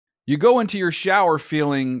You go into your shower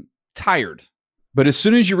feeling tired, but as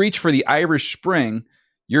soon as you reach for the Irish Spring,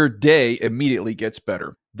 your day immediately gets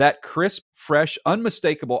better. That crisp, fresh,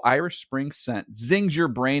 unmistakable Irish Spring scent zings your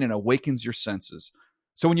brain and awakens your senses.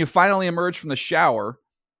 So when you finally emerge from the shower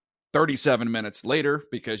 37 minutes later,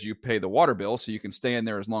 because you pay the water bill so you can stay in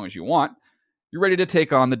there as long as you want, you're ready to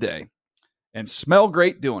take on the day and smell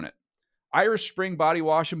great doing it. Irish Spring Body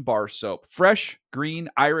Wash and Bar Soap. Fresh, green,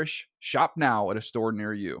 Irish. Shop now at a store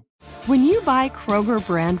near you. When you buy Kroger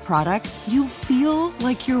brand products, you feel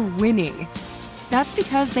like you're winning. That's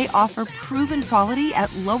because they offer proven quality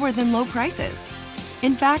at lower than low prices.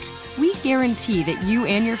 In fact, we guarantee that you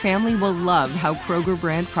and your family will love how Kroger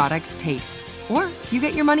brand products taste, or you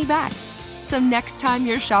get your money back. So next time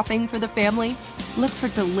you're shopping for the family, look for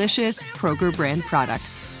delicious Kroger brand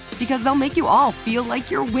products, because they'll make you all feel like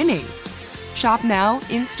you're winning. Shop now,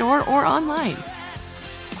 in-store, or online.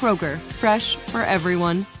 Kroger, fresh for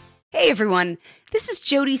everyone. Hey everyone, this is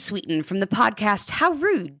Jody Sweeten from the podcast How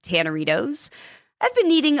Rude, Tanneritos. I've been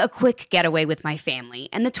needing a quick getaway with my family,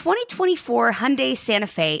 and the 2024 Hyundai Santa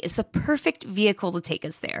Fe is the perfect vehicle to take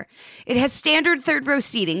us there. It has standard third-row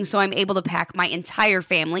seating, so I'm able to pack my entire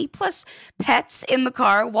family, plus pets, in the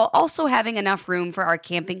car, while also having enough room for our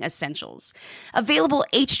camping essentials. Available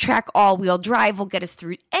H-Track all-wheel drive will get us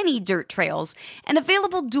through any dirt trails, and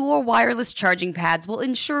available dual wireless charging pads will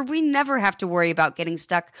ensure we never have to worry about getting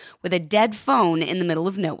stuck with a dead phone in the middle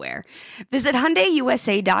of nowhere. Visit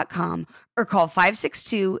HyundaiUSA.com or call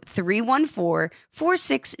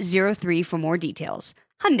 562-314-4603 for more details.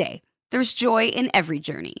 Hyundai, there's joy in every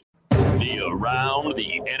journey. The Around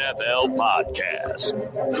the NFL podcast.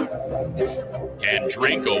 And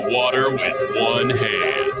drink a water with one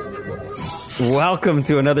hand. Welcome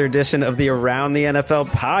to another edition of the Around the NFL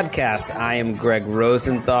podcast. I am Greg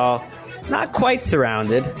Rosenthal. Not quite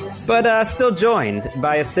surrounded, but still joined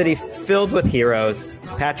by a city filled with heroes,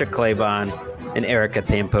 Patrick Claybon and Erica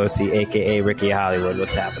Tamposi, a.k.a. Ricky Hollywood.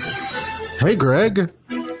 What's happening? Hey, Greg.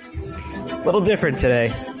 A little different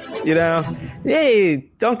today. You know, hey,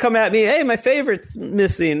 don't come at me. Hey, my favorite's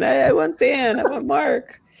missing. Hey, I want Dan. I want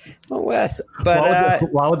Mark. I want Wes. But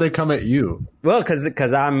why would they come at you? Well,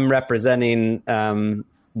 because I'm representing the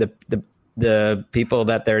people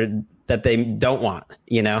that they don't want.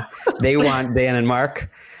 You know, they want Dan and Mark.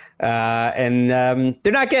 And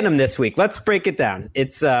they're not getting them this week. Let's break it down.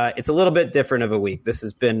 It's a little bit different of a week. This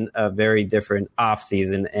has been a very different off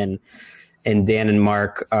season, and Dan and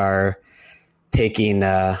Mark are taking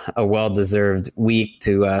a well-deserved week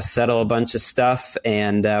to settle a bunch of stuff.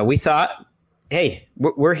 And we thought, hey,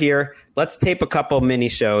 we're here. Let's tape a couple mini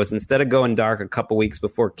shows instead of going dark a couple weeks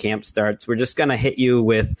before camp starts. We're just going to hit you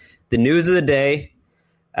with the news of the day.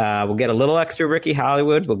 We'll get a little extra Ricky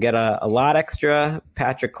Hollywood. We'll get a lot extra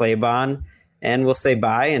Patrick Claybon, and we'll say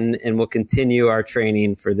bye, and we'll continue our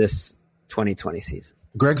training for this 2020 season.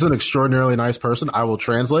 Greg's an extraordinarily nice person. I will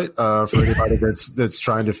translate for anybody that's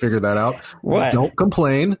trying to figure that out. What? Don't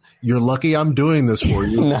complain. You're lucky I'm doing this for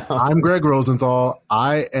you. No. I'm Greg Rosenthal.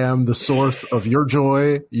 I am the source of your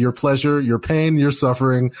joy, your pleasure, your pain, your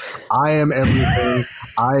suffering. I am everything.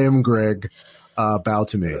 I am Greg. Bow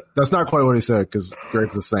to me. That's not quite what he said, because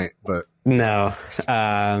Greg's a saint, but no. But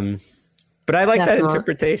I like that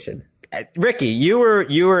interpretation. Ricky, you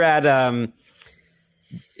were at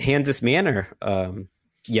Kansas Manor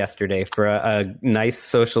yesterday for a nice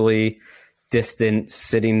socially distant,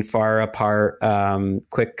 sitting far apart,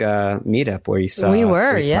 quick meetup where you saw. We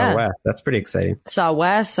were, yeah. Wes. That's pretty exciting. Saw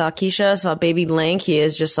Wes, saw Keisha, saw baby Link. He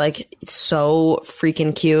is just like so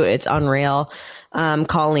freaking cute. It's unreal.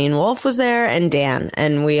 Colleen Wolfe was there and Dan,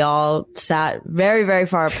 and we all sat very, very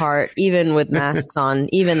far apart, even with masks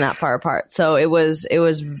on, even that far apart. So it was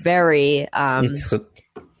very,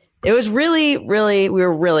 it was really, really, we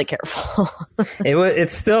were really careful.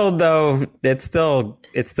 It's still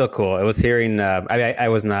cool. It was hearing, I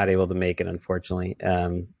was not able to make it, unfortunately.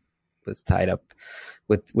 Was tied up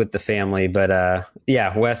with the family, but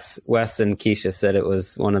yeah, Wes and Keisha said it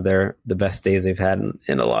was one of the best days they've had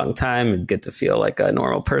in a long time, and get to feel like a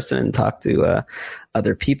normal person and talk to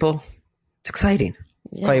other people. It's exciting.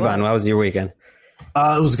 Yeah, Claybon, how was your weekend?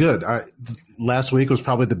 It was good. Last week was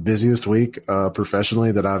probably the busiest week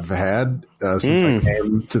professionally that I've had since I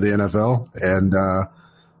came to the NFL, and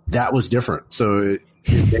that was different. So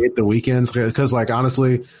it made the weekends, because like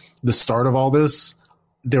honestly, the start of all this,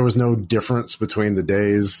 there was no difference between the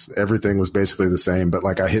days. Everything was basically the same. But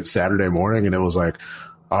like I hit Saturday morning and it was like,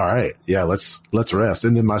 all right, yeah, let's rest.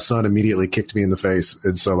 And then my son immediately kicked me in the face,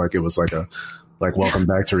 and so like it was like welcome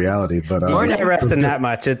back to reality. But we're not resting that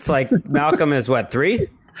much. It's like Malcolm is what, 3?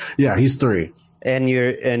 Yeah, he's 3. And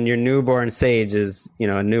your newborn Sage is,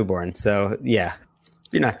 a newborn. So yeah,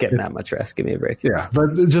 you're not getting that much rest. Give me a break. Yeah,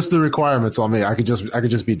 but just the requirements on me. I could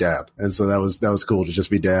just be dad, and so that was cool to just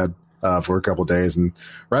be dad for a couple of days, and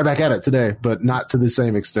right back at it today, but not to the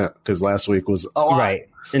same extent because last week was right.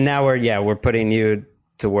 And now we're putting you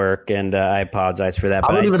to work, and I apologize for that.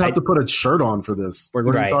 I don't even have to put a shirt on for this. Like,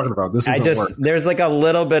 what are you talking about? This is work. There's like a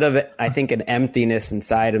little bit of, I think, an emptiness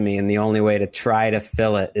inside of me, and the only way to try to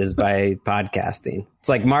fill it is by podcasting. It's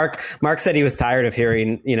like Mark said he was tired of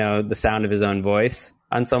hearing, the sound of his own voice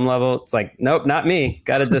on some level. It's like, nope, not me.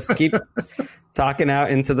 Got to just keep talking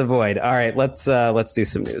out into the void. All right, let's do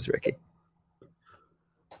some news, Ricky.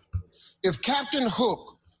 If Captain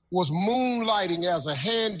Hook was moonlighting as a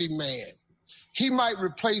handyman, he might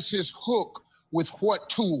replace his hook with what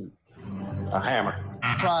tool? A hammer.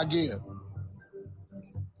 Try again.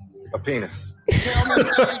 A penis. Tell me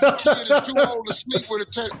the kid is too old to sleep with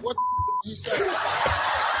a what he said?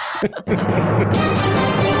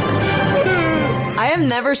 I have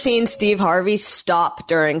never seen Steve Harvey stop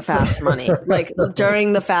during Fast Money. Like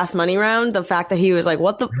during the Fast Money round, the fact that he was like,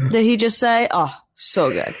 what did he just say? Oh,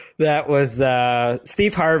 so good. That was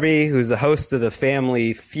Steve Harvey, who's the host of the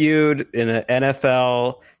Family Feud in an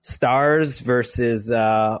NFL Stars versus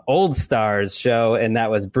Old Stars show. And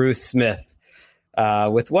that was Bruce Smith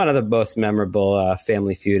with one of the most memorable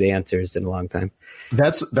Family Feud answers in a long time.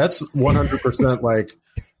 That's 100% like,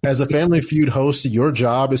 as a Family Feud host, your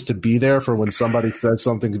job is to be there for when somebody says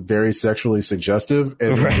something very sexually suggestive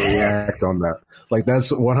and react on that. Like,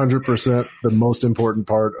 that's 100% the most important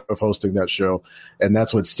part of hosting that show, and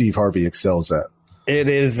that's what Steve Harvey excels at. It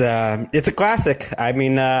is. It's a classic. I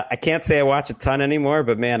mean, I can't say I watch a ton anymore,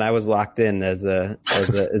 but man, I was locked in as a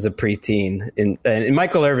preteen. And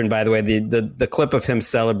Michael Irvin, by the way, the clip of him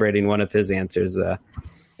celebrating one of his answers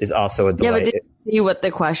is also a delight. Yeah, but did you see what the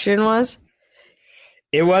question was?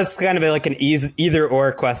 It was kind of like an either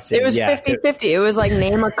or question. It was 50-50. It was like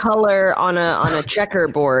name a color on a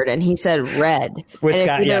checkerboard, and he said red. Which and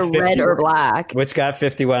got, it's either red or black. Which got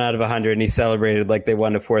 51 out of 100, and he celebrated like they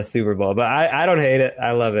won the 4th Super Bowl. But I don't hate it.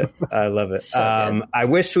 I love it. I love it. I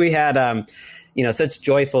wish we had such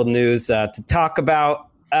joyful news to talk about.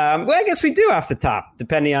 Well, I guess we do off the top,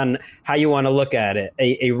 depending on how you want to look at it.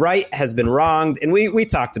 A right has been wronged, and we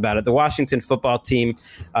talked about it. The Washington football team.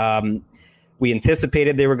 We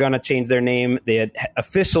anticipated they were going to change their name. They had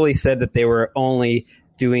officially said that they were only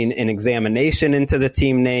doing an examination into the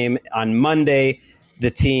team name. On Monday,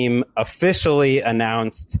 the team officially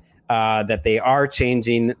announced that they are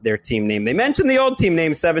changing their team name. They mentioned the old team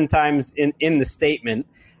name 7 times in the statement,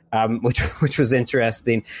 which was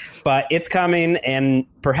interesting. But it's coming, and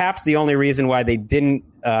perhaps the only reason why they didn't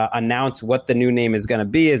announce what the new name is going to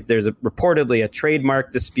be is there's reportedly a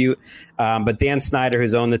trademark dispute. But Dan Snyder,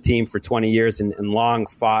 who's owned the team for 20 years and long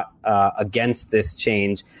fought against this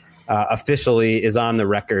change, officially is on the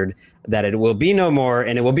record that it will be no more,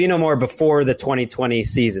 and it will be no more before the 2020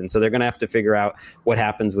 season. So they're going to have to figure out what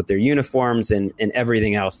happens with their uniforms and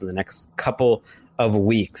everything else in the next couple of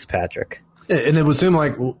weeks, Patrick. And it would seem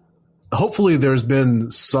like hopefully there's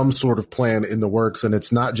been some sort of plan in the works, and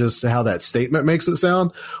it's not just how that statement makes it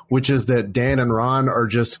sound, which is that Dan and Ron are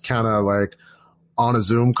just kind of like on a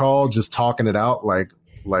Zoom call, just talking it out like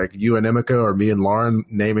you and Emeka or me and Lauren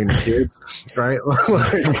naming the kids, right?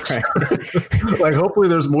 Like hopefully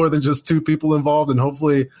there's more than just 2 people involved, and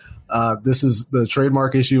hopefully this is the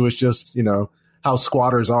trademark issue is just, how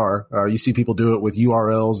squatters are. You see people do it with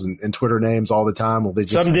URLs and Twitter names all the time. Well, they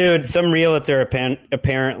just some realtor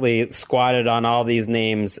apparently squatted on all these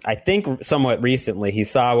names. I think somewhat recently he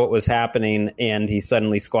saw what was happening and he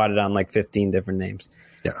suddenly squatted on like 15 different names.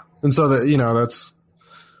 Yeah. And so that's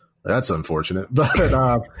unfortunate, but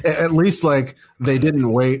at least like they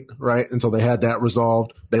didn't wait right until they had that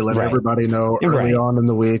resolved. They let everybody know early on in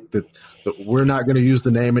the week that we're not going to use the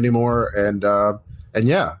name anymore. And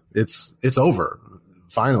yeah, it's over.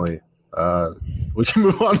 Finally, we can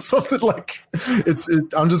move on to something like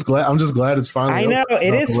I'm just glad it's finally. I know over.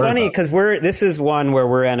 It is funny because this is one where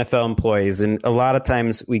we're NFL employees, and a lot of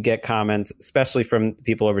times we get comments, especially from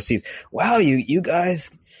people overseas. Wow, you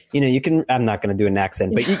guys, you can. I'm not going to do an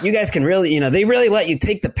accent, but you guys can really, they really let you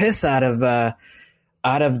take the piss out of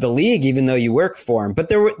the league, even though you work for them. But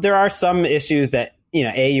there are some issues that.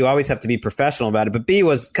 A, you always have to be professional about it, but B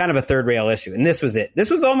was kind of a third rail issue. And this was it. This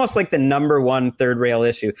was almost like the number one third rail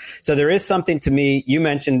issue. So there is something to me. You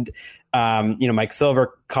mentioned, Mike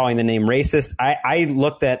Silver calling the name racist. I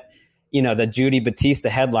looked at, the Judy Batista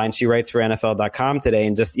headline she writes for NFL.com today,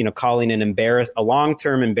 and just, calling a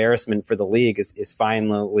long-term embarrassment for the league is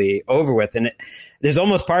finally over with. And there's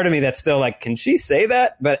almost part of me that's still like, can she say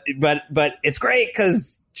that? But it's great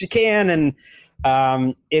because she can. And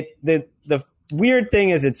the weird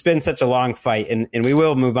thing is it's been such a long fight, and we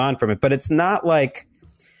will move on from it, but it's not like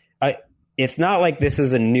this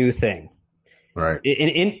is a new thing. Right.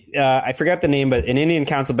 I forgot the name, but an Indian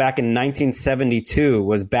council back in 1972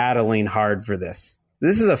 was battling hard for this.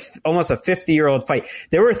 This is almost a 50-year-old fight.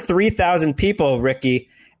 There were 3,000 people, Ricky,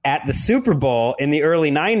 at the Super Bowl in the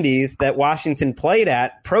early 90s that Washington played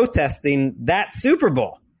at, protesting that Super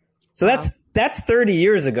Bowl. So that's 30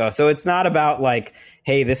 years ago. So it's not about like,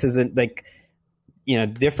 hey, this isn't like,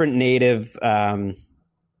 different Native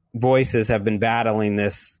voices have been battling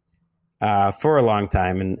this for a long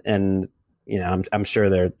time, and I'm sure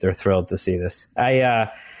they're thrilled to see this. I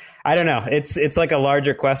don't know. It's like a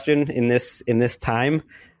larger question in this time,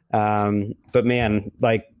 but man,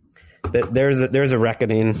 like there's a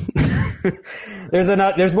reckoning.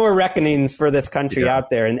 There's more reckonings for this country out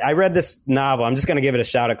there. And I read this novel. I'm just going to give it a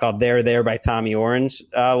shout out called There by Tommy Orange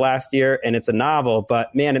last year, and it's a novel.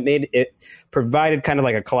 But man, it provided kind of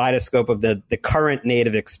like a kaleidoscope of the current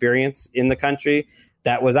Native experience in the country.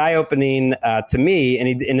 That was eye-opening to me,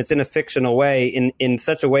 and it's in a fictional way, in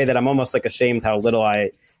such a way that I'm almost like ashamed how little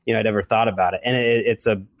I'd ever thought about it. And it's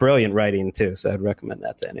a brilliant writing too, so I'd recommend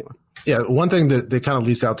that to anyone. Yeah, one thing that kind of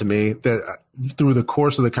leaps out to me that through the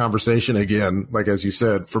course of the conversation, again, like as you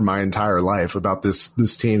said, for my entire life about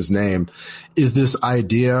this team's name, is this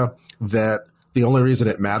idea that the only reason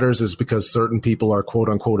it matters is because certain people are quote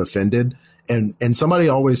unquote offended, and somebody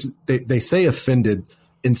always they say offended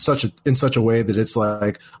in such a way that it's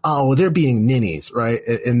like, oh, well, they're being ninnies, right?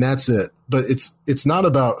 And that's it. But it's not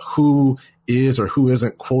about who is or who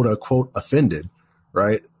isn't quote unquote offended,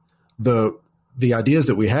 right? The ideas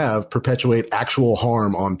that we have perpetuate actual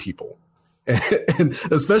harm on people, and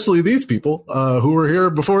especially these people who were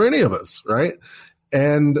here before any of us, right?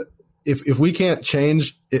 And if we can't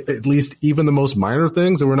change at least even the most minor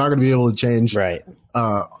things, then we're not going to be able to change, right?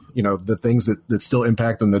 The things that still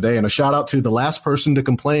impact them today. And a shout out to the last person to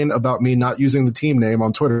complain about me not using the team name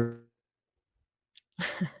on Twitter,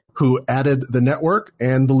 who added the network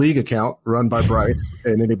and the league account run by Bryce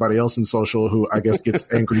and anybody else in social who I guess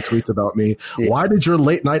gets angry tweets about me. Yeah. Why did your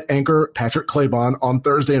late night anchor, Patrick Claybon, on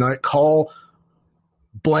Thursday night call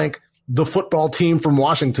blank the football team from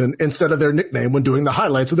Washington instead of their nickname when doing the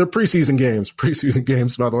highlights of their preseason games? Preseason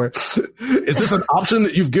games, by the way. Is this an option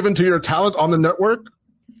that you've given to your talent on the network?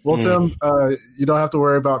 Well, Tim, you don't have to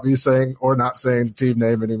worry about me saying or not saying the team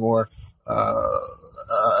name anymore. I'm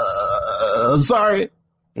sorry.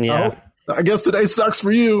 Yeah. I guess today sucks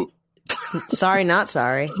for you. Sorry, not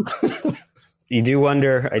sorry. I do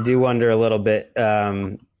wonder a little bit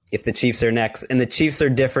if the Chiefs are next. And the Chiefs are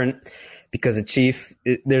different because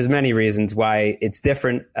there's many reasons why it's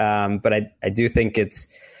different. But I do think it's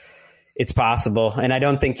possible. And I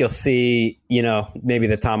don't think you'll see, maybe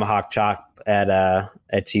the tomahawk chop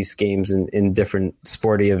at Chiefs games in different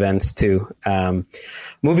sporty events too.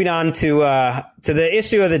 Moving on to the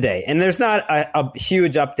issue of the day, and there's not a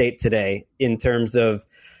huge update today in terms of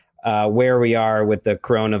where we are with the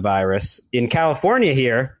coronavirus in California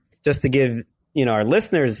here. Just to give our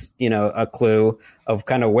listeners a clue of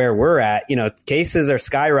kind of where we're at. Cases are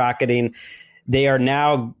skyrocketing. They are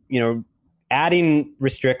now adding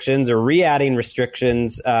restrictions or re-adding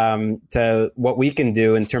restrictions to what we can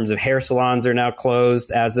do in terms of hair salons are now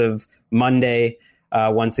closed as of Monday.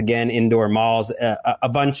 Once again, indoor malls, a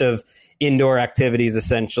bunch of indoor activities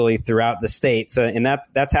essentially throughout the state. So, and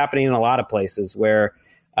that's happening in a lot of places where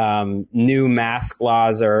new mask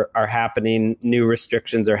laws are happening, new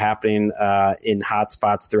restrictions are happening in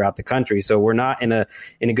hotspots throughout the country. So we're not in a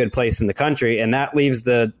good place in the country, and that leaves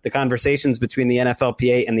the conversations between the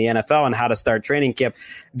NFLPA and the NFL on how to start training camp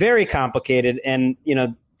very complicated. And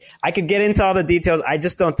I could get into all the details. I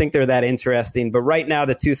just don't think they're that interesting. But right now,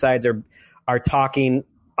 the two sides are talking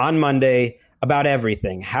on Monday about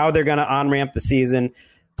everything: how they're going to on-ramp the season,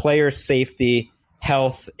 player safety,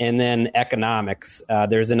 health, and then economics.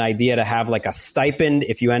 There's an idea to have like a stipend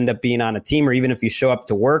if you end up being on a team, or even if you show up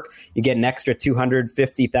to work, you get an extra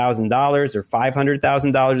 $250,000 or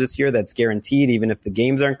 $500,000 this year. That's guaranteed, even if the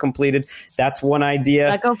games aren't completed. That's one idea.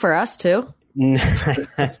 Does that go for us too?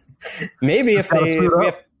 Maybe if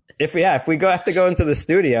we have to go into the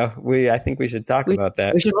studio, I think we should talk about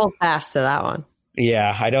that. We should hold fast to that one.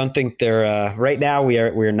 Yeah, I don't think they're right now.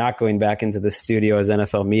 We're not going back into the studio as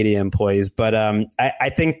NFL media employees, but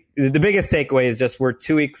I think the biggest takeaway is just we're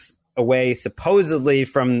 2 weeks away supposedly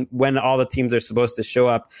from when all the teams are supposed to show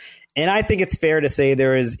up And I think it's fair to say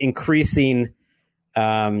there is increasing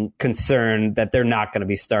concern that they're not going to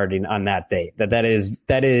be starting on that date, that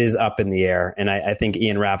is up in the air. And I think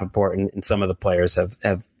Ian Rappaport and some of the players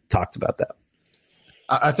have talked about that.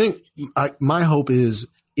 I think my hope is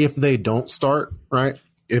if they don't start, right,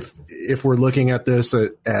 if we're looking at this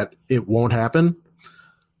at it won't happen,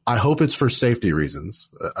 I hope it's for safety reasons.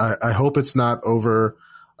 I hope it's not over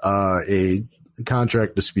a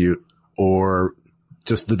contract dispute or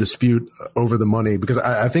just the dispute over the money, because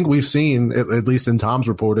I think we've seen, at least in Tom's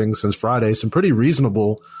reporting since Friday, some pretty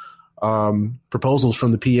reasonable proposals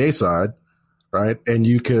from the PA side, right? And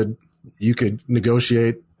you could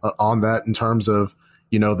negotiate on that in terms of,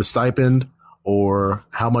 the stipend or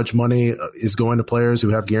how much money is going to players who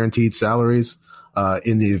have guaranteed salaries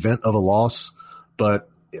in the event of a loss. But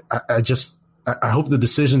I hope the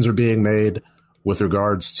decisions are being made with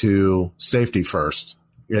regards to safety first,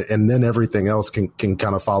 and then everything else can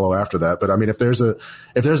kind of follow after that. But I mean, if there's a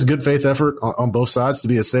good faith effort on both sides to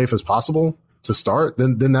be as safe as possible to start,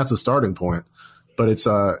 then that's a starting point. But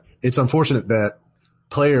it's unfortunate that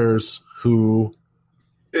players who,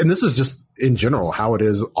 and this is just in general how it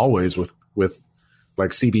is always with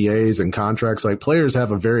like CBAs and contracts, like players have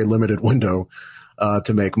a very limited window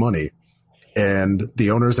to make money, and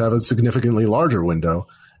the owners have a significantly larger window.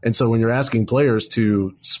 And so when you're asking players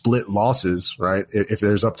to split losses, right, if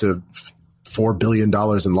there's up to $4 billion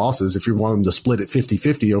in losses, if you want them to split it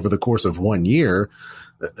 50-50 over the course of 1 year,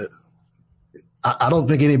 I don't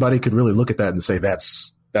think anybody could really look at that and say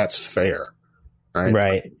that's fair, right?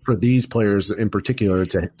 Right. For these players in particular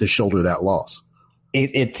to shoulder that loss.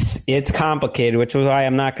 It's complicated, which is why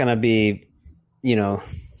I'm not going to be,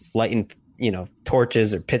 lighting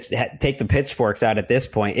torches or take the pitchforks out at this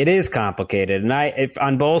point. It is complicated, and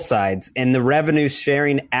on both sides, and the revenue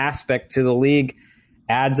sharing aspect to the league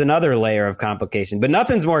adds another layer of complication. But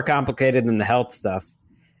nothing's more complicated than the health stuff,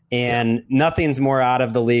 and nothing's more out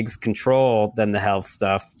of the league's control than the health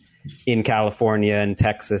stuff in California and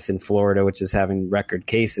Texas and Florida, which is having record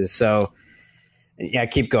cases. So I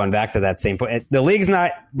keep going back to that same point. The league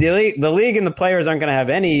and the players aren't going to have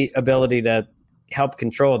any ability to help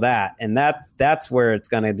control that, and that's where it's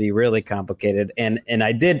going to be really complicated. And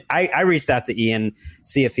I reached out to Ian,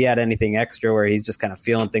 see if he had anything extra where he's just kind of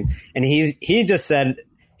feeling things, and he just said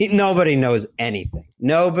nobody knows anything.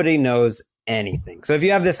 Nobody knows anything. So if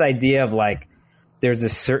you have this idea of like there's a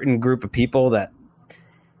certain group of people that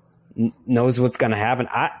knows what's going to happen,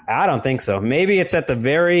 I don't think so. Maybe it's at the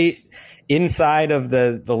very inside of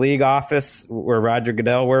the league office where Roger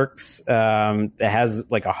Goodell works, that has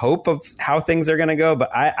like a hope of how things are going to go.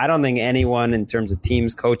 But I don't think anyone in terms of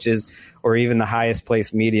teams, coaches, or even the highest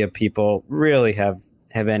placed media people really have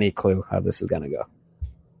any clue how this is going to go.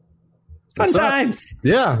 Fun times.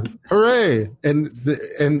 Yeah. Hooray.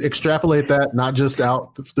 And extrapolate that not just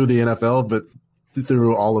out through the NFL, but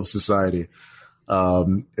through all of society.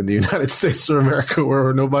 In the United States of America,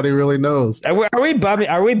 where nobody really knows. Are we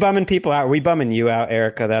bumming people out? Are we bumming you out,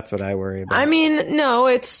 Erica? That's what I worry about. I mean, no,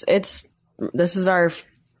 this is our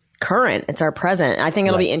current. It's our present. I think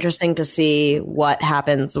it'll be interesting to see what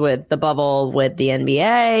happens with the bubble with the NBA.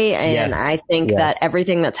 And I think that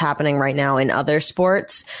everything that's happening right now in other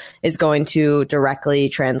sports is going to directly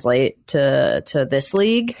translate to this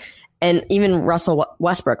league. And even Russell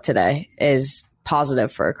Westbrook today is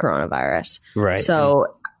positive for coronavirus. Right.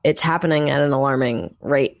 So it's happening at an alarming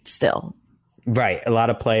rate still. Right. A lot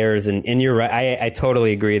of players. And you're right. I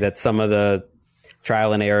totally agree that some of the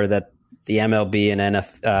trial and error that the MLB and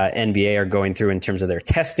NBA are going through in terms of their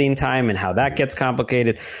testing time and how that gets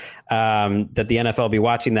complicated, that the NFL will be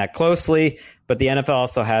watching that closely. But the NFL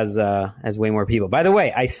also has way more people. By the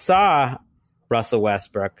way, I saw Russell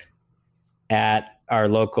Westbrook at our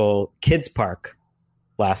local kids park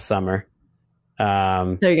last summer. So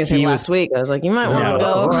you're going to say last week. I was like, you might want to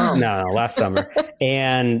go. No, last summer.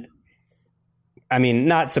 And I mean,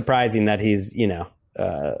 not surprising that he's,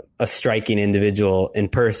 a striking individual in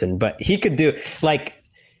person, but he could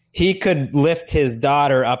lift his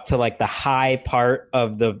daughter up to like the high part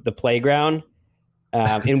of the playground,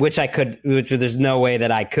 in which there's no way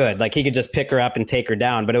that I could. Like he could just pick her up and take her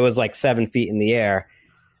down, but it was like 7 feet in the air.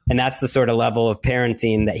 And that's the sort of level of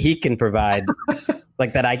parenting that he can provide.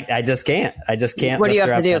 Like that, I just can't. What do you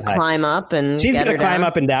have to do? Climb up and she's going to climb down?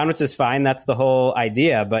 up and down, which is fine. That's the whole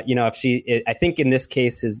idea. But I think in this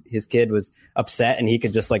case, his kid was upset and he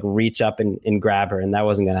could just like reach up and grab her, and that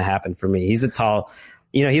wasn't going to happen for me. He's a tall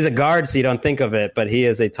You know, he's a guard, so you don't think of it, but he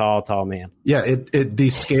is a tall, tall man. Yeah, the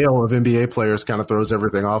scale of NBA players kind of throws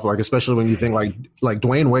everything off, like especially when you think like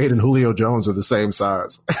Dwayne Wade and Julio Jones are the same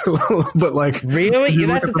size. But like, really,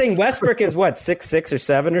 that's the thing. Westbrook is what, 6'6" or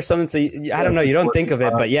 7 or something. So I don't know. You don't think of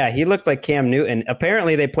it, but yeah, he looked like Cam Newton.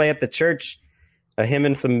 Apparently, they play at the church. Him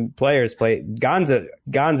and some players play. Gonzo,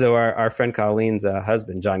 our friend Colleen's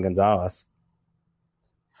husband, John Gonzalez.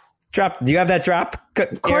 Drop. Do you have that drop?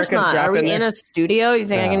 Of course not. Are we in a studio? You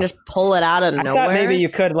think I can just pull it out of nowhere? I thought maybe you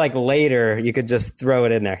could, like, later. You could just throw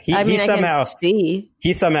it in there. He somehow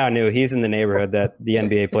knew. He's in the neighborhood that the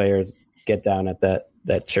NBA players get down at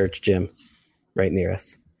that church gym right near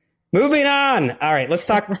us. Moving on. All right, let's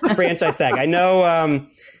talk franchise tag. I know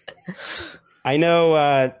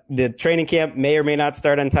the training camp may or may not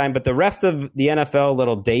start on time, but the rest of the NFL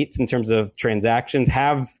little dates in terms of transactions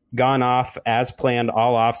have gone off as planned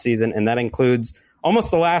all offseason, and that includes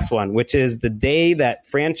almost the last one, which is the day that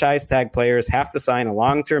franchise tag players have to sign a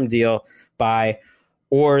long-term deal by,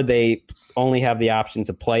 or they only have the option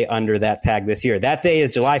to play under that tag this year. That day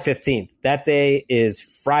is July 15th. That day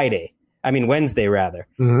is Wednesday rather.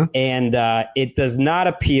 Mm-hmm. And it does not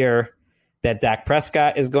appear that Dak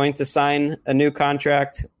Prescott is going to sign a new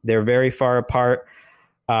contract. They're very far apart.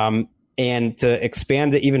 And to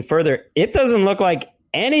expand it even further, it doesn't look like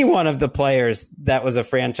any one of the players that was a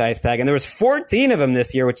franchise tag, and there was 14 of them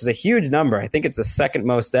this year, which is a huge number. I think it's the second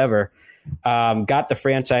most ever, got the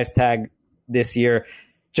franchise tag this year.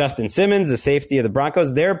 Justin Simmons, the safety of the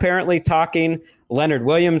Broncos, they're apparently talking. Leonard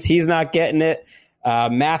Williams, he's not getting it.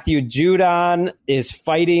 Matthew Judon is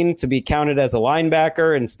fighting to be counted as a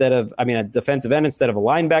linebacker a defensive end instead of a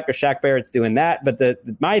linebacker. Shaq Barrett's doing that. But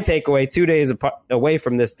my takeaway 2 days away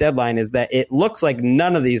from this deadline is that it looks like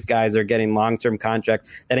none of these guys are getting long-term contracts.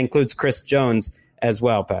 That includes Chris Jones as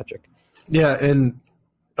well, Patrick. Yeah, and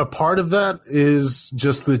a part of that is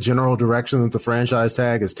just the general direction that the franchise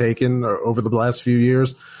tag has taken over the last few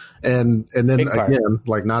years. And then again,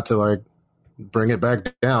 like, not to like bring it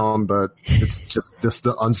back down, but it's just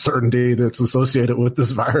the uncertainty that's associated with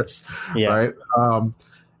this virus, right?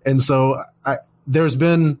 And so there's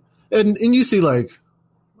been, and you see like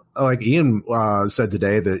Ian said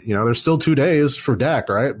today that, you know, there's still 2 days for Dak,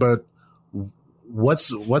 right? But what's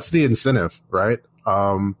the incentive, right?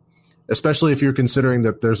 Especially if you're considering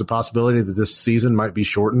that there's a possibility that this season might be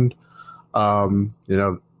shortened. You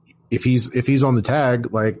know, if he's on the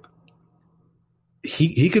tag, like,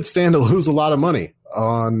 he could stand to lose a lot of money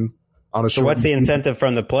on a. So what's the incentive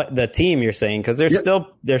from the team? You're saying, because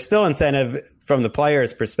there's still incentive from the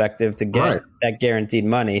player's perspective to get that guaranteed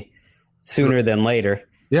money sooner than later.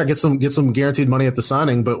 Yeah, get some guaranteed money at the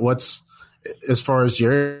signing. But what's, as far as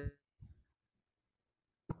Jerry,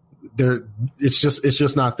 it's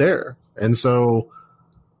just not there, and so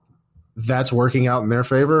that's working out in their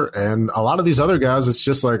favor. And a lot of these other guys, it's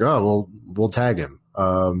just like, oh well, we'll tag him.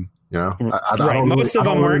 You know, I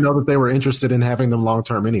don't really know that they were interested in having them long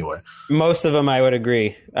term anyway. Most of them, I would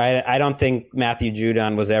agree. I don't think Matthew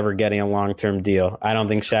Judon was ever getting a long term deal. I don't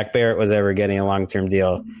think Shaq Barrett was ever getting a long term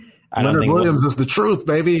deal. Leonard Williams is the truth,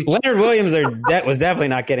 baby. Leonard Williams was definitely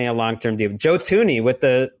not getting a long term deal. Joe Thuney with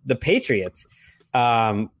the Patriots,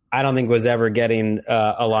 I don't think was ever getting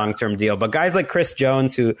a long term deal. But guys like Chris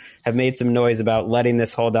Jones, who have made some noise about letting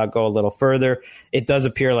this holdout go a little further, it does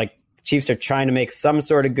appear like Chiefs are trying to make some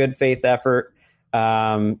sort of good faith effort.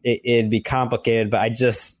 It'd be complicated, but I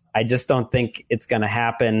just don't think it's going to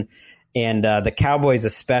happen. And the Cowboys,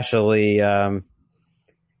 especially, man,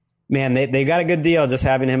 they got a good deal just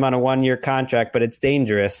having him on a 1-year contract, but it's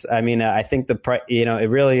dangerous. I mean, I think it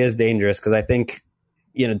really is dangerous, because I think,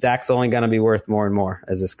 you know, Dak's only going to be worth more and more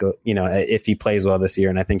as this go. You know, if he plays well this year,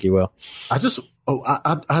 and I think he will.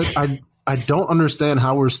 I don't understand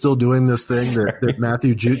how we're still doing this thing that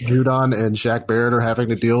Matthew Judon and Shaq Barrett are having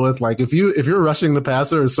to deal with. Like, if you're rushing the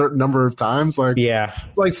passer a certain number of times,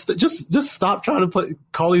 just stop trying to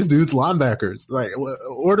call these dudes linebackers. Like,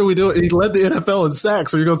 what do we do? He led the NFL in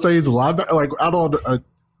sacks, so you're gonna say he's a linebacker? Like, I don't.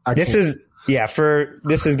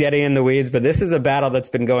 This is getting in the weeds, but this is a battle that's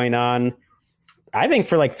been going on, I think,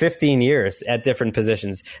 for like 15 years at different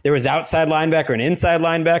positions. There was outside linebacker and inside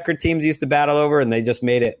linebacker teams used to battle over, and they just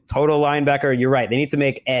made it total linebacker. You're right. They need to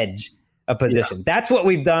make edge a position. Yeah. That's what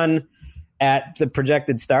we've done at the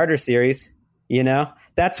projected starter series. You know,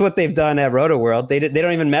 that's what they've done at Roto World. They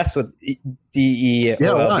don't even mess with DEOLP.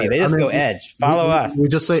 Right. They just go edge. Follow us. We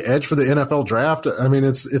just say edge for the NFL draft. I mean,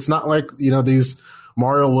 it's not like, you know, these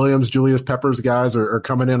Mario Williams, Julius Peppers guys are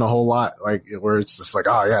coming in a whole lot, like, where it's just like,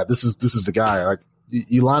 oh yeah, this is the guy. Like,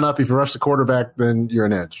 you line up, if you rush the quarterback, then you're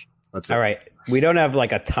an edge. That's it. All right. We don't have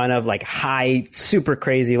like a ton of like high, super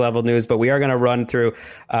crazy level news, but we are going to run through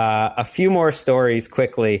a few more stories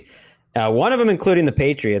quickly. One of them including the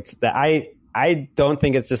Patriots that I don't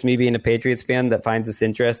think it's just me being a Patriots fan that finds this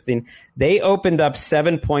interesting. They opened up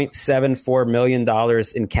 $7.74 million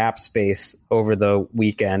in cap space over the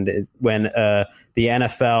weekend when the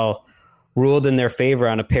NFL ruled in their favor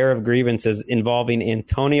on a pair of grievances involving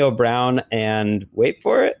Antonio Brown and, wait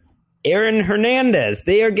for it, Aaron Hernandez.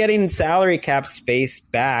 They are getting salary cap space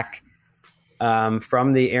back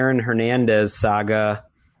from the Aaron Hernandez saga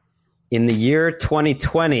in the year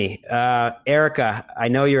 2020. Erica, I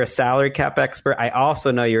know you're a salary cap expert. I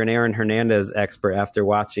also know you're an Aaron Hernandez expert after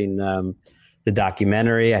watching the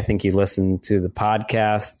documentary. I think you listened to the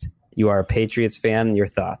podcast. You are a Patriots fan. Your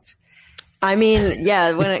thoughts? I mean,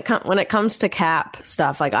 yeah, when it comes to cap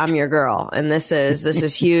stuff, like I'm your girl, and this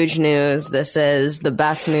is huge news. This is the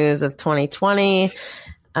best news of 2020.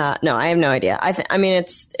 No, I have no idea. I mean,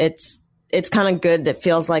 it's kind of good. It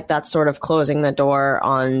feels like that's sort of closing the door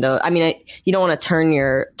on the. I mean, you don't want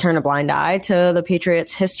to turn a blind eye to the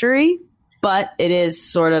Patriots' history, but it is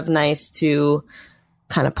sort of nice to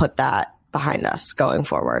kind of put that behind us going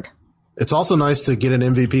forward. It's also nice to get an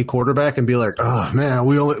MVP quarterback and be like, oh man,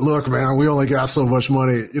 we only got so much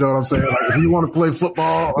money. You know what I'm saying? Like, if you want to play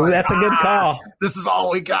football, like, that's a good call. This is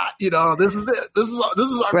all we got. You know, this is it. This is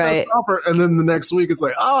our best offer. And then the next week it's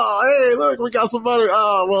like, oh, hey, look, we got some money.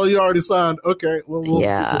 Oh, well, you already signed. Okay, well, we'll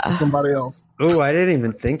get somebody else. Oh, I didn't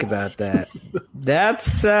even think about that. That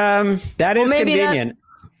is convenient.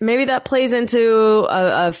 Maybe that plays into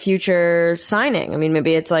a future signing. I mean,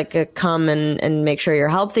 maybe it's like a come and make sure you're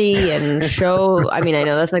healthy and show. I mean, I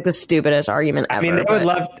know that's like the stupidest argument ever. I mean,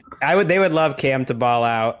 they would love Cam to ball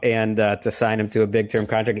out and to sign him to a big term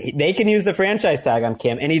contract. They can use the franchise tag on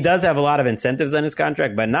Cam, and he does have a lot of incentives on his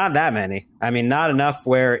contract, but not that many. I mean, not enough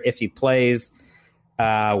where if he plays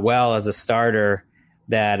well as a starter,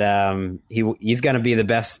 that he's going to be the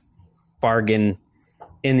best bargain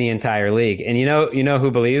in the entire league. And you know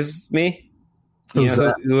who believes me?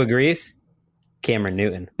 Who agrees? Cameron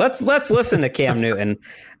Newton. Let's listen to Cam Newton.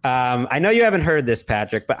 I know you haven't heard this,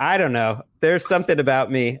 Patrick, but I don't know. There's something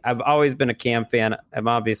about me. I've always been a Cam fan. I'm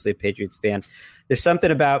obviously a Patriots fan. There's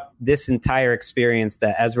something about this entire experience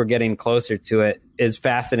that, as we're getting closer to it, is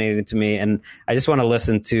fascinating to me. And I just want to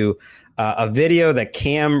listen to a video that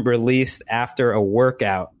Cam released after a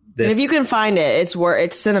workout. And if you can find it, it's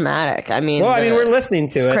cinematic. I mean, we're listening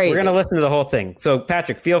to it. Crazy. We're going to listen to the whole thing. So,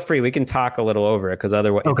 Patrick, feel free. We can talk a little over it because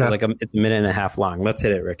otherwise it's a minute and a half long. Let's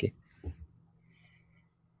hit it, Ricky.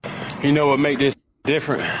 You know what make this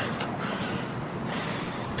different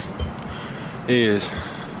is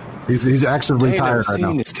he's actively tired right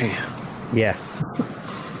now. This Cam. Yeah.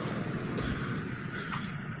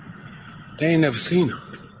 They ain't never seen him.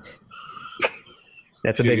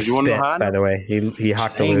 That's a big spit, by the way. He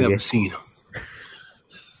hawked a loogie. I ain't never seen him.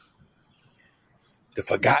 The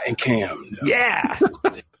forgotten Cam. Though. Yeah.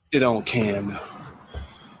 It on Cam. Though.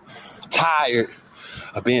 Tired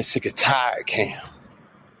of being sick of tired Cam.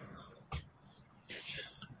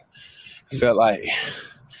 Felt like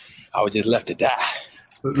I was just left to die.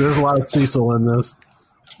 There's a lot of Cecil in this.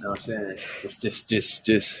 You know what I'm saying? It's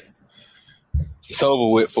just it's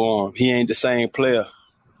over with for him. He ain't the same player.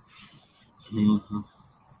 Mm-hmm.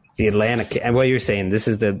 The Atlanta Cam. And what you're saying, this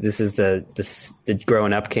is the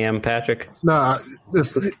growing up Cam, Patrick? Nah,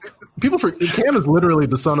 Cam is literally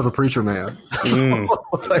the son of a preacher man. Mm.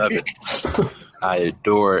 I love it. I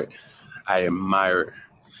adore it. I admire it.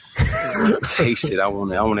 I want to taste it. I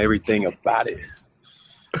want everything about it.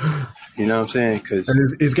 You know what I'm saying?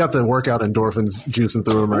 And he's got the workout endorphins juicing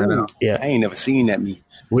through him right now. Yeah, I ain't never seen that me.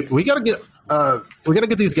 We gotta get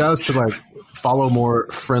these guys to like follow more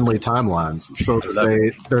friendly timelines so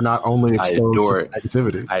that they're not only exposed to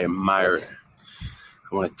negativity. I admire it.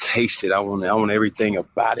 I want to taste it. I want everything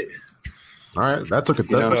about it. All right, that took a you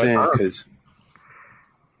know what I'm saying? Because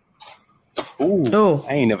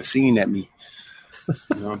I ain't never seen that me.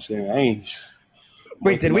 You know what I'm saying?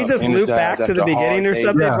 Wait, did we just loop back to the beginning or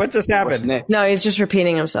something? Yeah. What just happened? No, he's just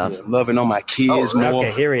repeating himself. Yeah, loving on my kids more.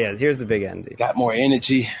 Okay, here he is. Here's the big end. Got more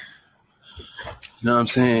energy. You know what I'm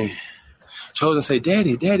saying? Chosen say,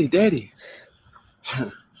 Daddy.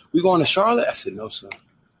 We going to Charlotte? I said, no, son.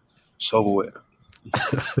 It's over with.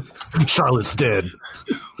 Charlotte's dead.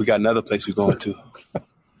 We got another place we're going to.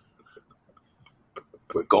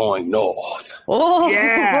 We're going north. Oh,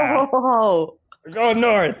 yeah. We're going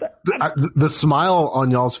north. The smile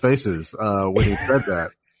on y'all's faces when he said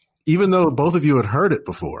that, even though both of you had heard it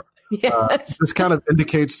before. Yes. This kind of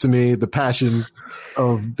indicates to me the passion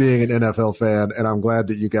of being an NFL fan, and I'm glad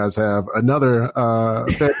that you guys have another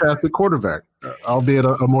fantastic quarterback, albeit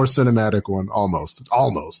a more cinematic one,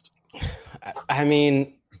 almost. I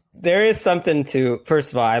mean, there is something to.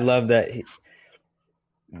 First of all, I love that.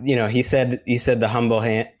 He said the humble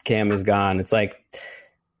Cam is gone. It's like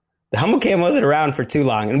the humble Cam wasn't around for too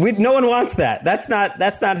long, and no one wants that. That's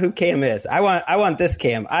not who Cam is. I want this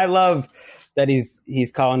Cam. I love that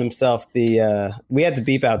he's calling himself the. We had to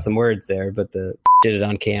beep out some words there, but the did it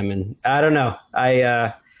on Cam, and I don't know.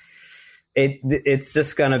 It's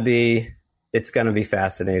just gonna be. It's going to be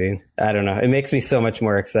fascinating. I don't know. It makes me so much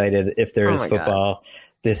more excited if there is football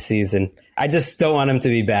this season. I just don't want him to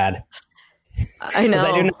be bad. I know.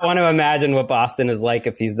 I do not want to imagine what Boston is like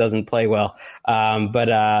if he doesn't play well. But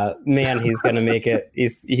man, he's going to make it.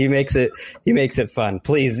 He makes it fun.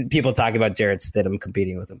 Please, people talk about Jarrett Stidham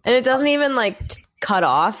competing with him. And it doesn't even cut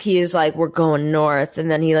off. He is like, we're going north.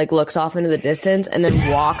 And then he looks off into the distance and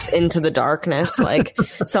then walks into the darkness like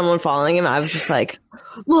someone following him. I was just like,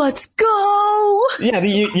 let's go. Yeah,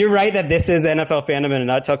 you're right that this is NFL fandom in a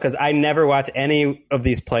nutshell, because I never watch any of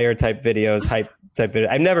these player type videos, hype type video.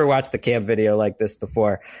 I've never watched the camp video like this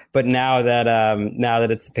before. But now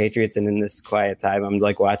that it's the Patriots and in this quiet time, I'm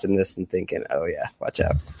watching this and thinking, oh yeah, watch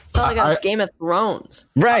out. Felt like I was Game of Thrones.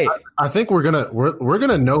 Right. I think we're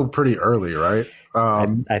gonna know pretty early, right?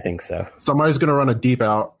 I think so. Somebody's going to run a deep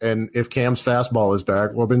out, and if Cam's fastball is back,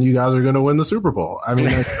 well, then you guys are going to win the Super Bowl. I mean,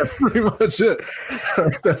 that's pretty much it.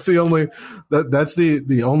 That's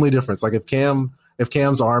the only difference. Like if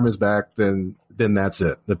Cam's arm is back, then that's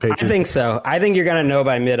it. The Patriots. I think so. I think you're going to know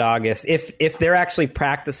by mid-August if they're actually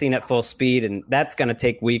practicing at full speed, and that's going to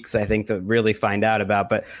take weeks, I think, to really find out about.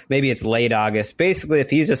 But maybe it's late August. Basically, if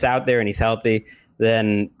he's just out there and he's healthy,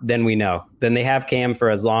 then we know. Then they have Cam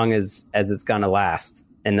for as long as it's going to last.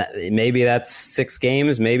 And maybe that's 6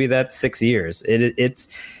 games, maybe that's 6 years.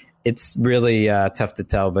 It's really tough to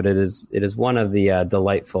tell, but it is one of the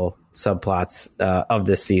delightful subplots of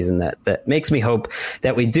this season that makes me hope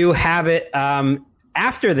that we do have it.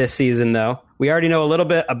 After this season, though, we already know a little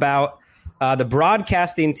bit about the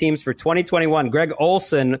broadcasting teams for 2021. Greg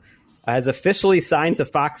Olsen has officially signed to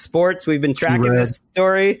Fox Sports. We've been tracking this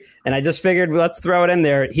story, and I just figured let's throw it in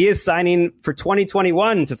there. He is signing for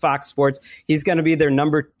 2021 to Fox Sports. He's going to be their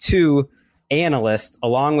number 2 analyst,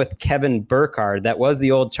 along with Kevin Burkhardt. That was the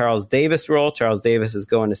old Charles Davis role. Charles Davis is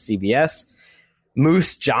going to CBS.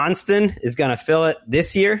 Moose Johnston is going to fill it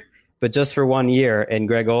this year, but just for 1 year. And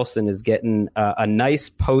Greg Olsen is getting a nice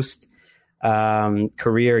post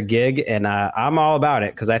career gig, and I'm all about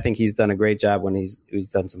it because I think he's done a great job when he's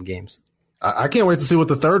done some games. I can't wait to see what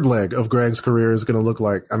the third leg of Greg's career is going to look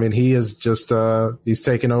like. I mean, he is just he's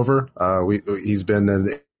taken over. He's been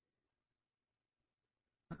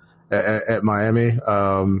at Miami,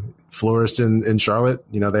 flourished in Charlotte.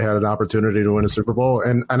 You know, they had an opportunity to win a Super Bowl,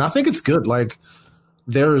 and I think it's good. Like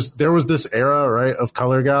there was this era, right, of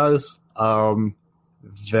color guys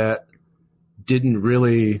that didn't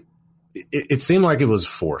really. It seemed like it was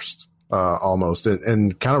forced almost.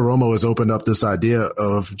 And kind of Romo has opened up this idea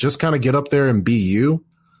of just kind of get up there and be you.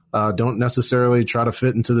 Don't necessarily try to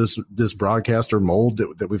fit into this broadcaster mold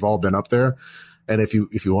that we've all been up there. And if you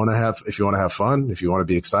want to have fun, if you want to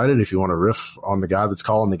be excited, if you want to riff on the guy that's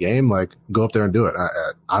calling the game, like go up there and do it.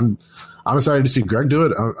 I'm excited to see Greg do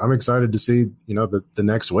it. I'm excited to see, the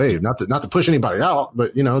next wave, not to push anybody out,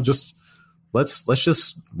 but just let's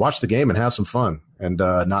just watch the game and have some fun. And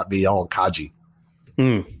not be all codgy.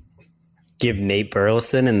 Give Nate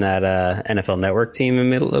Burleson and that NFL Network team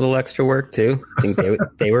a little extra work too. I think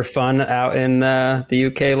they were fun out in the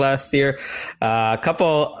UK last year. A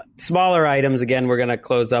couple smaller items again we're going to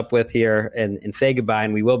close up with here and say goodbye.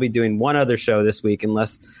 And we will be doing one other show this week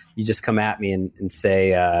unless you just come at me and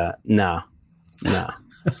say no.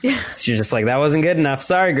 You're just like, that wasn't good enough.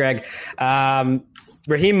 Sorry, Greg. Raheem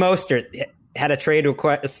Mostert had a trade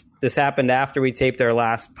request. This happened after we taped our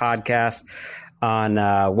last podcast on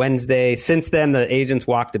Wednesday. Since then, the agents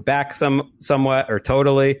walked it back somewhat or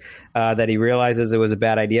totally, that he realizes it was a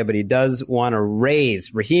bad idea, but he does want to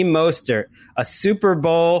raise Raheem Mostert, a Super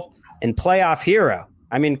Bowl and playoff hero.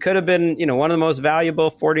 I mean, could have been, one of the most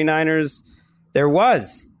valuable 49ers there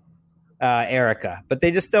was, Erica, but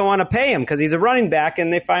they just don't want to pay him because he's a running back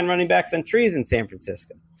and they find running backs on trees in San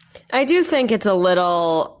Francisco. I do think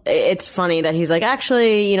it's funny that he's like,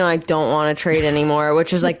 actually, I don't want to trade anymore,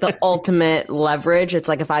 which is like the ultimate leverage. It's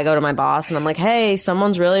like if I go to my boss and I'm like, hey,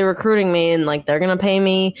 someone's really recruiting me and like they're going to pay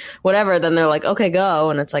me whatever, then they're like, okay,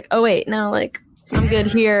 go. And it's like, oh, wait, no, like I'm good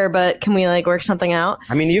here, but can we like work something out?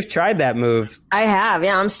 I mean, you've tried that move. I have.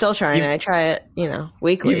 Yeah, I'm still trying. I try it,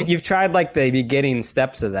 weekly. You've tried like the beginning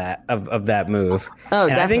steps of that move. Oh, and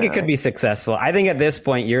definitely. I think it could be successful. I think at this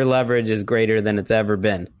point, your leverage is greater than it's ever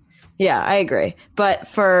been. Yeah, I agree. But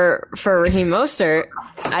for Raheem Mostert,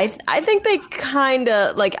 I think they kind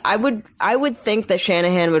of like I would think that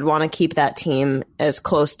Shanahan would want to keep that team as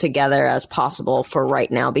close together as possible for right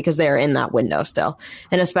now because they are in that window still,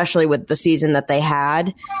 and especially with the season that they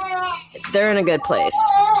had, they're in a good place.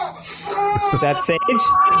 Is that Sage?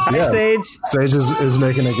 Hi, Sage. Sage is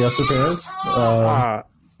making a guest appearance.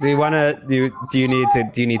 Do you want to? Do you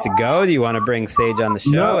need to go? Do you want to bring Sage on the show?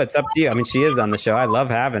 No. It's up to you. I mean, she is on the show. I love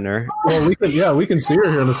having her. Well, we can see her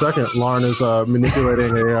here in a second. Lauren is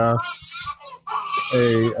manipulating a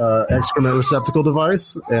excrement receptacle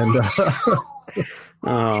device, and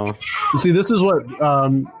Oh, you see, this is what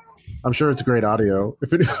I'm sure it's great audio.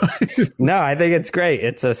 no, I think it's great.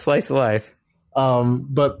 It's a slice of life.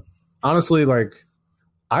 But honestly, like,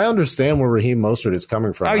 I understand where Raheem Mostert is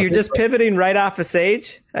coming from. Oh, you're just pivoting right off of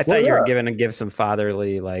Sage? I thought you were going to give some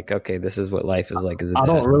fatherly, like, okay, this is what life is like as a dad. I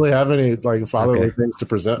don't really have any like fatherly things to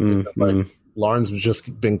present. Like, Lauren's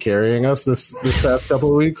just been carrying us this past couple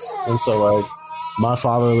of weeks, and so like my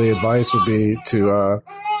fatherly advice would be to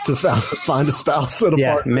find a spouse at a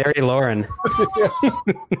party. Marry Lauren.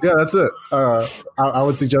 Yeah, that's it. I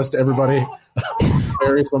would suggest to everybody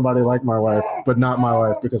marry somebody like my wife, but not my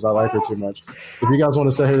wife because I like her too much. If you guys want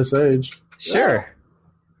to say hey to Sage, sure.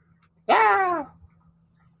 Yeah.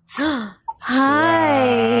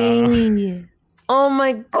 Hi. Wow. Oh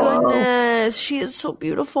my goodness, she is so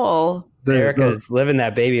beautiful. Erica's living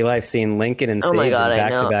that baby life, seeing Lincoln and Sage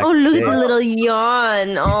back-to-back. Oh, look at the little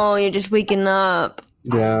yawn. Oh, you're just waking up.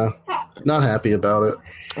 Yeah, not happy about it.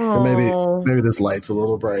 Oh. Maybe this light's a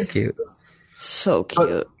little bright. Cute. So cute.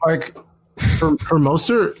 But, like for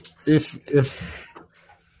Mostert, if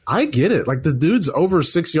I get it, like the dude's over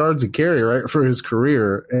 6 yards a carry, right, for his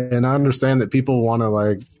career, and I understand that people want to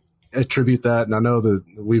like attribute that, and I know that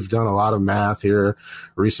we've done a lot of math here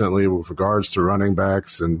recently with regards to running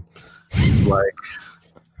backs, and like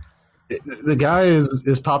the guy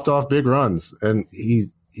is popped off big runs, and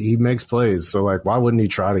he makes plays. So like, why wouldn't he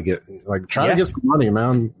try to get some money,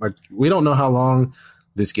 man? Like, we don't know how long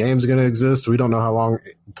this game's going to exist. We don't know how long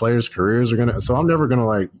players' careers are going to. So I'm never going to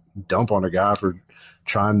like dump on a guy for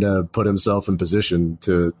trying to put himself in position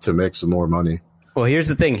to make some more money. Well, here's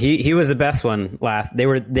the thing. He was the best one last. They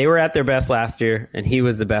were at their best last year, and he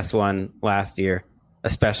was the best one last year,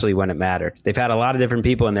 especially when it mattered. They've had a lot of different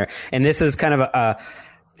people in there, and this is kind of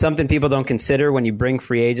something people don't consider when you bring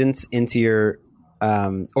free agents into your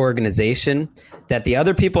organization, that the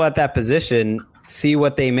other people at that position see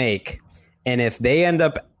what they make, and if they end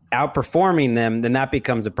up outperforming them, then that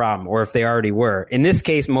becomes a problem. Or if they already were. In this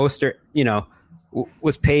case, Mostert,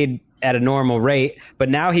 was paid at a normal rate, but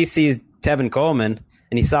now he sees Tevin Coleman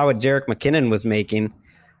and he saw what Jerick McKinnon was making,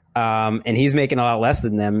 and he's making a lot less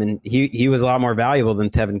than them, and he was a lot more valuable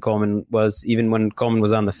than Tevin Coleman was, even when Coleman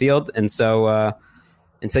was on the field, and so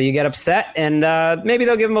you get upset, and maybe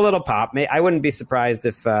they'll give him a little pop. I wouldn't be surprised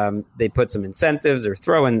if they put some incentives or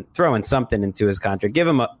throw in something into his contract.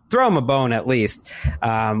 Throw him a bone at least.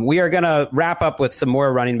 We are going to wrap up with some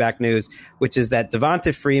more running back news, which is that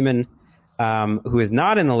Devonta Freeman, who is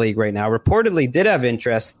not in the league right now, reportedly did have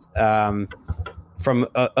interest from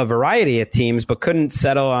a variety of teams, but couldn't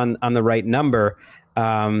settle on the right number.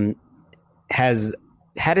 Has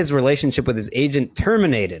had his relationship with his agent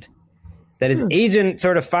terminated. That his agent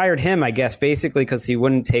sort of fired him, I guess, basically because he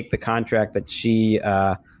wouldn't take the contract that she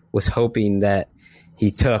was hoping that he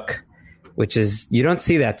took, which is, you don't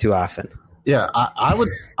see that too often. Yeah,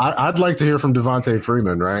 I'd like to hear from Devonta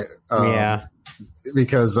Freeman, right?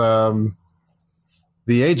 Because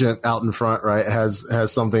the agent out in front, right, has a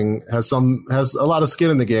lot of skin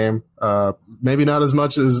in the game. Maybe not as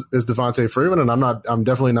much as Devonta Freeman, and I'm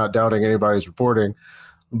definitely not doubting anybody's reporting,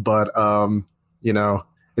 but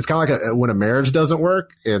it's kind of like when a marriage doesn't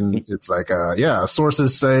work, and it's like,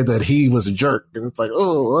 sources say that he was a jerk, and it's like,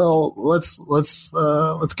 oh well, let's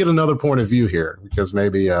get another point of view here, because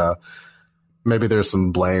maybe there's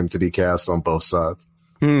some blame to be cast on both sides.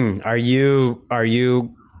 Are you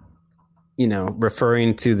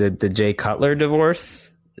referring to the Jay Cutler divorce?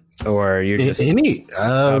 Or you're just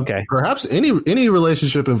okay? Perhaps any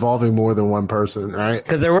relationship involving more than one person, right?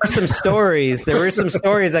 Because there were some stories.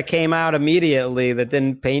 That came out immediately that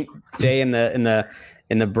didn't paint Jay in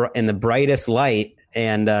the brightest light,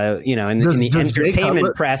 and in the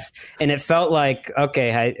entertainment press, and it felt like,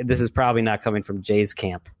 okay, this is probably not coming from Jay's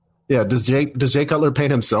camp. Yeah, does Jay Cutler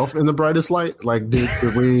paint himself in the brightest light? Like, did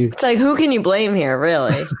we? It's like, who can you blame here,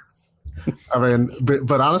 really? I mean,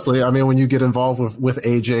 but honestly, I mean, when you get involved with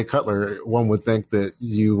AJ Cutler, one would think that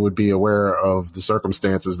you would be aware of the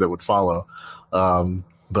circumstances that would follow.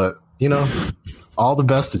 But all the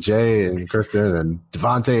best to Jay and Kristen and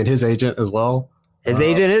Devontae and his agent as well. His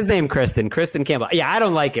agent is named Kristen Campbell. Yeah, I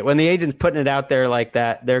don't like it when the agent's putting it out there like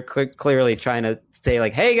that. They're clearly trying to say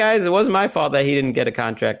like, hey guys, it wasn't my fault that he didn't get a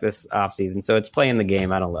contract this offseason. So it's playing the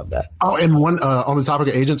game. I don't love that. Oh, and one on the topic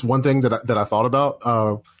of agents, one thing that I thought about,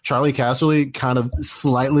 Charlie Casserly kind of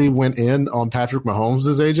slightly went in on Patrick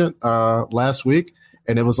Mahomes' agent last week,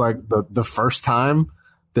 and it was like the first time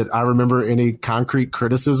that I remember any concrete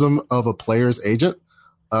criticism of a player's agent,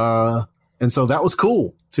 and so that was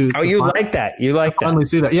cool. Like that? You like that? Finally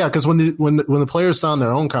see that, yeah. Because when the players sign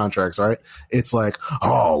their own contracts, right? It's like,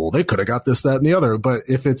 oh, well, they could have got this, that, and the other. But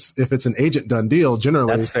if it's an agent done deal,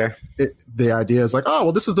 generally, that's fair. The idea is like, oh,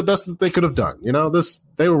 well, this is the best that they could have done.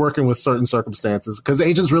 They were working with certain circumstances because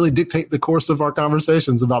agents really dictate the course of our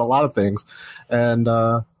conversations about a lot of things. And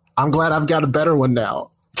I'm glad I've got a better one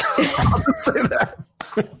now. I'll just say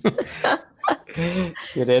that.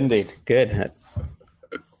 Good ending. Good.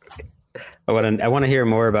 I want to hear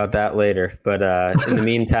more about that later. But in the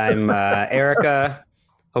meantime, Erica,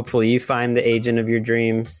 hopefully you find the agent of your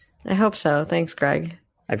dreams. I hope so. Thanks, Greg.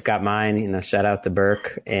 I've got mine. Shout out to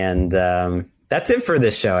Burke. And that's it for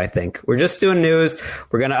this show, I think. We're just doing news.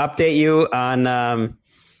 We're going to update you on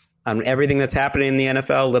everything that's happening in the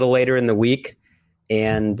NFL a little later in the week.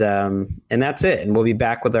 And that's it. And we'll be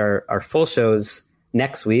back with our full shows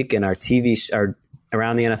next week and our our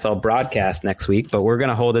Around the NFL broadcast next week, but we're going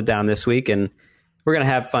to hold it down this week and we're going to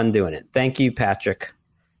have fun doing it. Thank you, Patrick.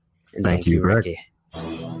 And thank you, Ricky.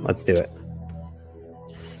 Let's do it.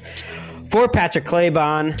 For Patrick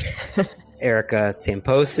Claybon, Erica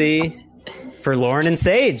Tamposi, for Lauren and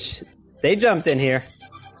Sage, they jumped in here.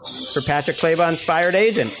 For Patrick Claybon's fired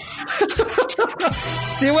agent.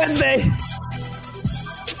 See you Wednesday.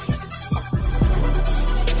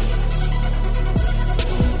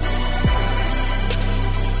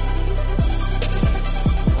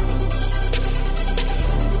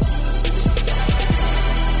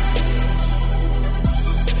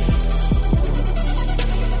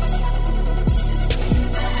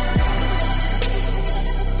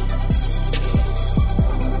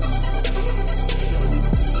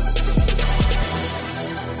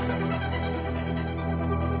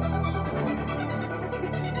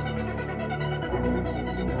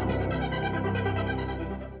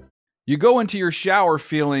 You go into your shower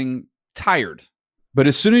feeling tired, but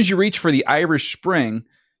as soon as you reach for the Irish Spring,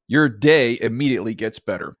 your day immediately gets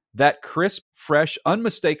better. That crisp, fresh,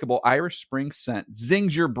 unmistakable Irish Spring scent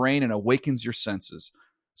zings your brain and awakens your senses.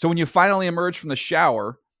 So when you finally emerge from the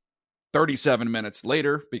shower, 37 minutes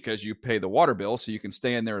later, because you pay the water bill so you can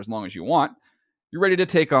stay in there as long as you want, you're ready to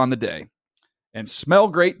take on the day and smell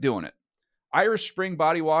great doing it. Irish Spring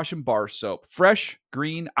Body Wash and Bar Soap. Fresh,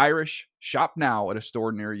 green, Irish. Shop now at a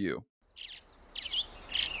store near you.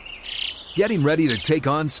 Getting ready to take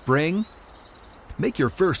on spring? Make your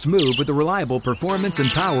first move with the reliable performance and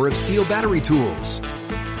power of Steel battery tools.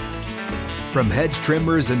 From hedge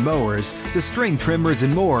trimmers and mowers to string trimmers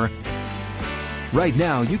and more, right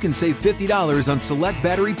now you can save $50 on select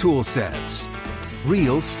battery tool sets.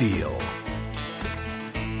 Real Steel.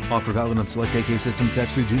 Offer valid on select AK system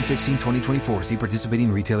sets through June 16, 2024. See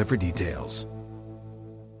participating retailer for details.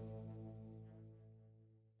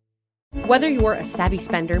 Whether you're a savvy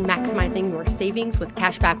spender maximizing your savings with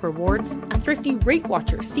cashback rewards, a thrifty rate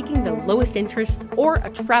watcher seeking the lowest interest, or a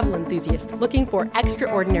travel enthusiast looking for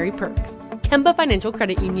extraordinary perks, Kemba Financial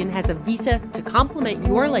Credit Union has a visa to complement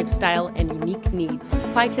your lifestyle and unique needs.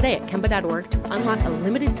 Apply today at Kemba.org to unlock a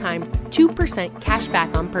limited time 2% cash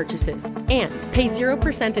back on purchases and pay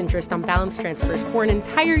 0% interest on balance transfers for an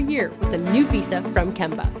entire year with a new visa from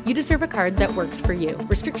Kemba. You deserve a card that works for you.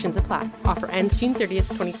 Restrictions apply. Offer ends June 30th,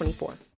 2024.